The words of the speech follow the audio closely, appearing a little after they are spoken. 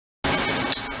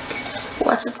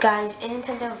What's up guys,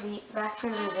 Nintendo V back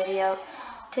from the video.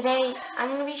 Today I'm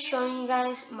going to be showing you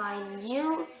guys my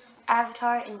new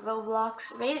avatar in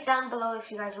Roblox. Rate it down below if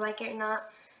you guys like it or not.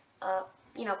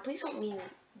 Please don't be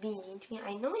mean to me.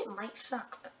 I know it might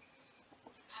suck, but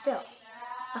still.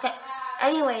 Okay,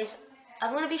 anyways,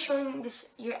 I'm going to be showing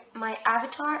my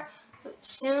avatar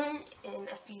soon in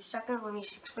a few seconds. Let me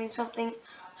just explain something.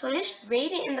 So just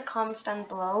rate it in the comments down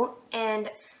below, and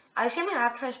I say my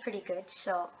avatar is pretty good,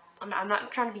 so I'm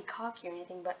not trying to be cocky or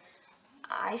anything, but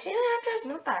I say my avatar is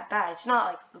not that bad. It's not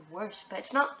like the worst, but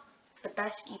it's not the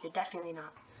best either. Definitely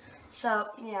not. So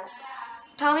yeah,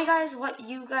 tell me guys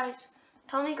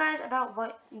about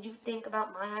what you think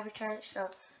about my avatar. So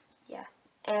yeah,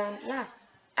 and yeah,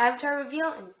 avatar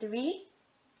reveal in 3,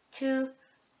 2,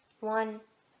 1,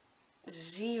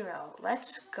 0.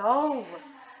 Let's go.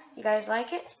 You guys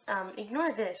like it?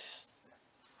 Ignore this.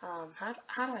 How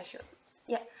do I show it?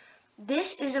 Yeah.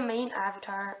 This is a main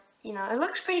avatar. You know, it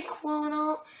looks pretty cool and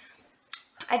all.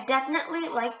 I definitely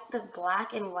like the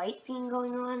black and white theme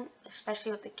going on,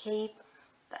 especially with the cape,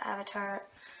 the avatar.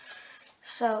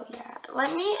 So yeah,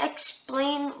 let me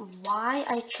explain why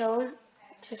I chose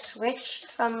to switch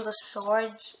from the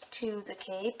swords to the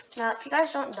cape. Now, if you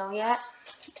guys don't know yet,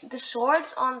 the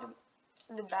swords on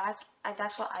the back,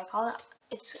 that's what I call it.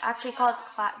 It's actually called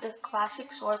the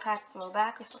Classic Swordpack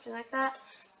throwback or something like that.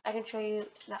 I can show you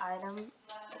the item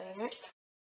later.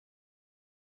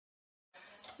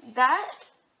 That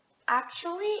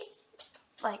actually,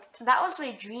 that was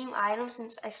my dream item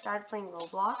since I started playing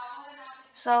Roblox.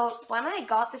 So when I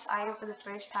got this item for the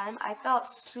first time, I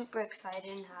felt super excited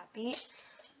and happy.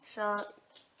 So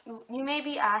you may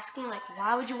be asking, like,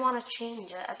 why would you want to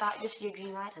change it? I thought this is your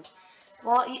dream item.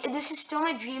 Well, this is still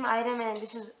my dream item, and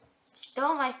this is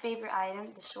still my favorite item,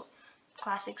 the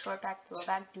Classic Swordpack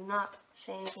throwback. Do not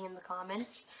say anything in the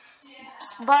comments.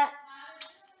 But,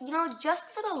 you know, just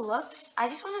for the looks, I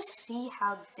just want to see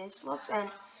how this looks,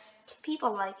 and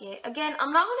people like it. Again,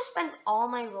 I'm not going to spend all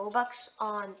my Robux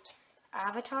on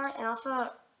Avatar, and also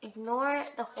ignore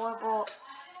the horrible,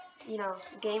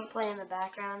 gameplay in the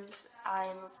background.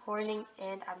 I'm recording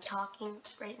and I'm talking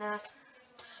right now,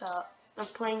 so I'm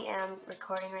playing and I'm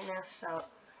recording right now, so,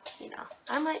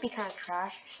 I might be kind of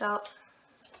trash. So,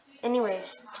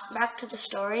 anyways, back to the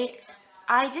story.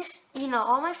 I just,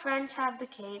 all my friends have the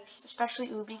capes, especially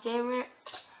Ubi Gamer.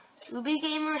 Ubi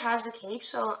Gamer has the cape,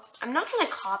 so I'm not trying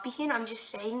to copy him. I'm just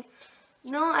saying,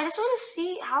 I just want to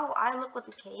see how I look with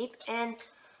the cape, and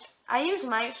I use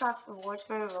Microsoft Rewards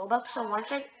for Robux. So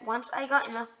once I got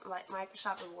enough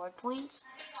Microsoft Reward points,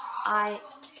 I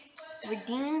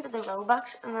redeemed the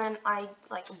Robux, and then I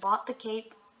bought the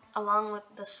cape along with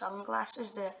the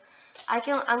sunglasses. I'm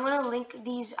gonna link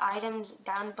these items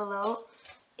down below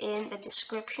in the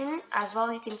description as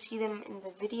well. You can see them in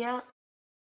the video.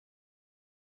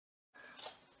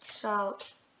 So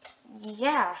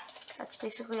yeah, that's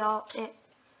basically all it.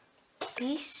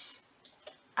 Peace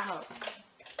out.